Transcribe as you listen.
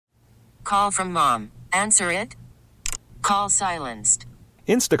call from mom. Answer it. Call silenced.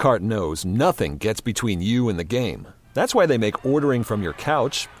 Instacart knows nothing gets between you and the game. That's why they make ordering from your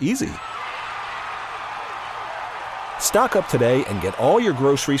couch easy. Stock up today and get all your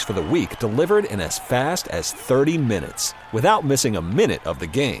groceries for the week delivered in as fast as 30 minutes without missing a minute of the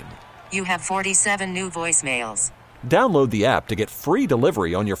game. You have 47 new voicemails. Download the app to get free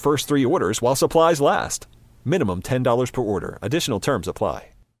delivery on your first 3 orders while supplies last. Minimum $10 per order. Additional terms apply.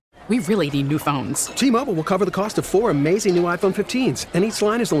 We really need new phones. T-Mobile will cover the cost of 4 amazing new iPhone 15s, and each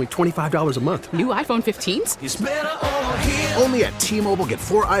line is only $25 a month. New iPhone 15s? It's better over here. Only at T-Mobile, get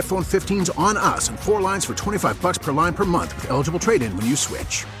 4 iPhone 15s on us and 4 lines for $25 per line per month with eligible trade-in when you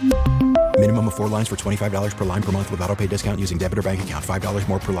switch. Minimum of 4 lines for $25 per line per month with autopay discount using debit or bank account. $5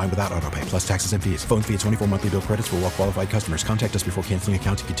 more per line without autopay, plus taxes and fees. Phone fee at 24 monthly bill credits for well-qualified customers. Contact us before canceling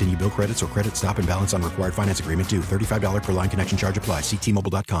account to continue bill credits or credit stop and balance on required finance agreement due. $35 per line connection charge applies. See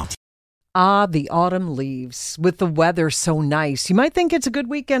T-Mobile.com. Ah, the autumn leaves. With the weather so nice, you might think it's a good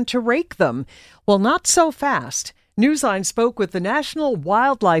weekend to rake them. Well, not so fast. Newsline spoke with the National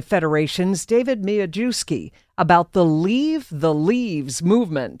Wildlife Federation's David Mizejewski about the Leave the Leaves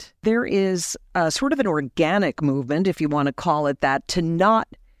movement. There is a sort of an organic movement, if you want to call it that, to not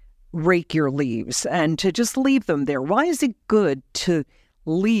rake your leaves and to just leave them there. Why is it good to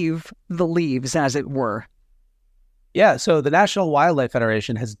leave the leaves, as it were? Yeah, so the National Wildlife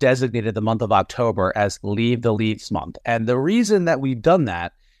Federation has designated the month of October as Leave the Leaves Month. And the reason that we've done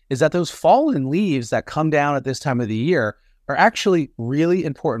that is that those fallen leaves that come down at this time of the year are actually really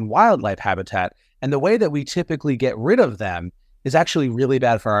important wildlife habitat. And the way that we typically get rid of them is actually really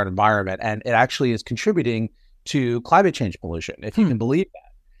bad for our environment. And it actually is contributing to climate change pollution, if you can believe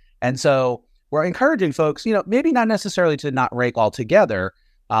that. And so we're encouraging folks, maybe not necessarily to not rake altogether.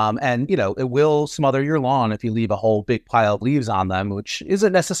 It will smother your lawn if you leave a whole big pile of leaves on them, which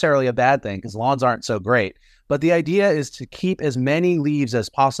isn't necessarily a bad thing because lawns aren't so great. But the idea is to keep as many leaves as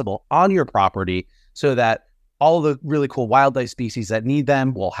possible on your property so that all the really cool wildlife species that need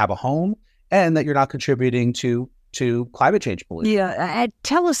them will have a home and that you're not contributing to climate change pollution. Yeah,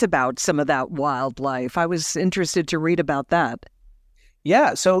 tell us about some of that wildlife. I was interested to read about that.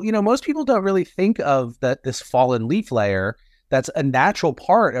 Yeah, so, most people don't really think of this fallen leaf layer. That's a natural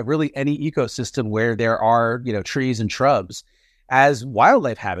part of really any ecosystem where there are, trees and shrubs as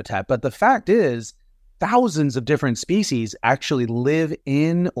wildlife habitat. But the fact is, thousands of different species actually live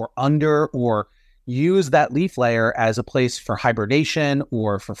in or under or use that leaf layer as a place for hibernation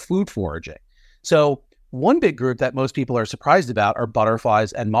or for food foraging. So one big group that most people are surprised about are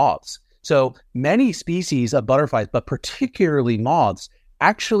butterflies and moths. So many species of butterflies, but particularly moths,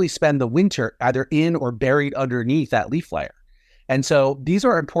 actually spend the winter either in or buried underneath that leaf layer. And so these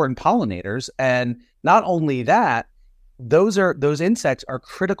are important pollinators. And not only that, those insects are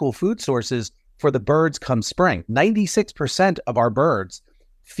critical food sources for the birds come spring. 96% of our birds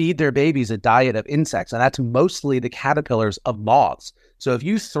feed their babies a diet of insects, and that's mostly the caterpillars of moths. So if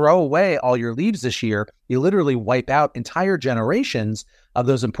you throw away all your leaves this year, you literally wipe out entire generations of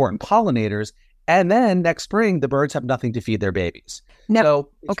those important pollinators. And then next spring, the birds have nothing to feed their babies. Now, so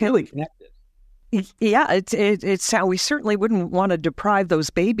it's really connected. Yeah, it's how we certainly wouldn't want to deprive those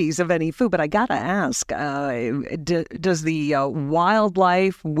babies of any food. But I got to ask, does the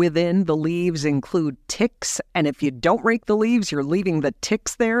wildlife within the leaves include ticks? And if you don't rake the leaves, you're leaving the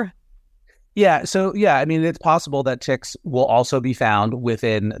ticks there? Yeah. So, it's possible that ticks will also be found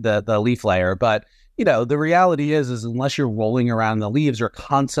within the leaf layer. But, the reality is unless you're rolling around the leaves or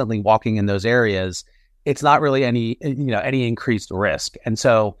constantly walking in those areas, it's not really any increased risk. And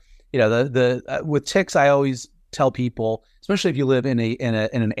so, with ticks, I always tell people, especially if you live in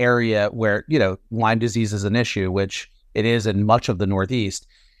an area where, Lyme disease is an issue, which it is in much of the Northeast,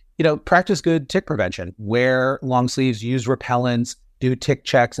 practice good tick prevention, wear long sleeves, use repellents, do tick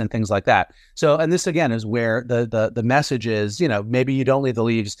checks and things like that. So, and this again is where the message is, maybe you don't leave the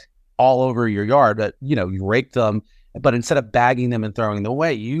leaves all over your yard, but, you rake them, but instead of bagging them and throwing them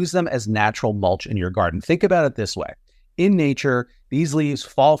away, use them as natural mulch in your garden. Think about it this way. In nature, these leaves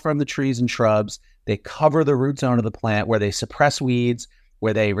fall from the trees and shrubs. They cover the root zone of the plant where they suppress weeds,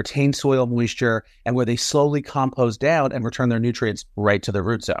 where they retain soil moisture, and where they slowly compost down and return their nutrients right to the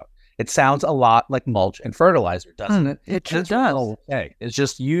root zone. It sounds a lot like mulch and fertilizer, doesn't it? It sure does. Okay. It's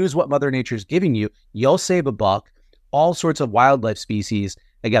just use what Mother Nature's giving you. You'll save a buck. All sorts of wildlife species,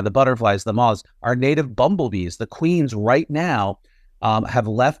 again, the butterflies, the moths, our native bumblebees, the queens right now, have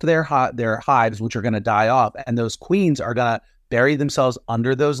left their hives, which are going to die off, and those queens are going to bury themselves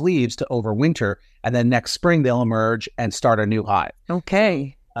under those leaves to overwinter, and then next spring they'll emerge and start a new hive.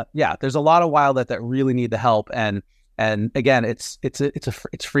 Okay. There's a lot of wildlife that really need the help, and And again, it's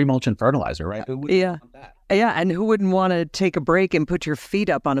free mulch and fertilizer, right? Yeah. Yeah. And who wouldn't want to take a break and put your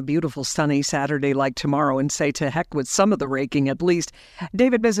feet up on a beautiful sunny Saturday like tomorrow and say to heck with some of the raking at least?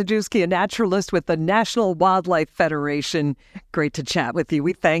 David Mizejewski, a naturalist with the National Wildlife Federation. Great to chat with you.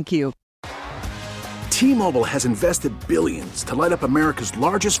 We thank you. T-Mobile has invested billions to light up America's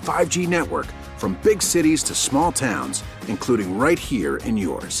largest 5G network, from big cities to small towns, including right here in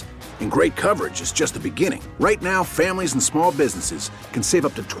yours. And great coverage is just the beginning. Right now, families and small businesses can save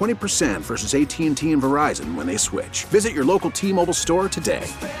up to 20% versus AT&T and Verizon when they switch. Visit your local T-Mobile store today.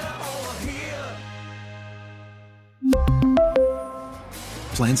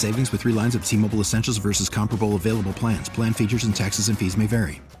 Plan savings with 3 lines of T-Mobile Essentials versus comparable available plans. Plan features and taxes and fees may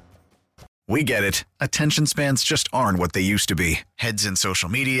vary. We get it. Attention spans just aren't what they used to be. Heads in social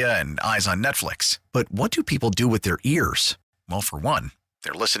media and eyes on Netflix. But what do people do with their ears? Well, for one,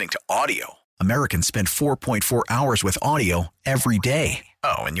 they're listening to audio. Americans spend 4.4 hours with audio every day.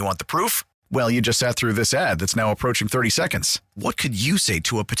 Oh, and you want the proof? Well, you just sat through this ad that's now approaching 30 seconds. What could you say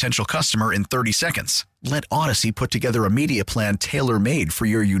to a potential customer in 30 seconds? Let Odyssey put together a media plan tailor-made for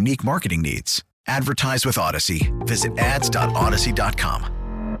your unique marketing needs. Advertise with Odyssey. Visit ads.odyssey.com.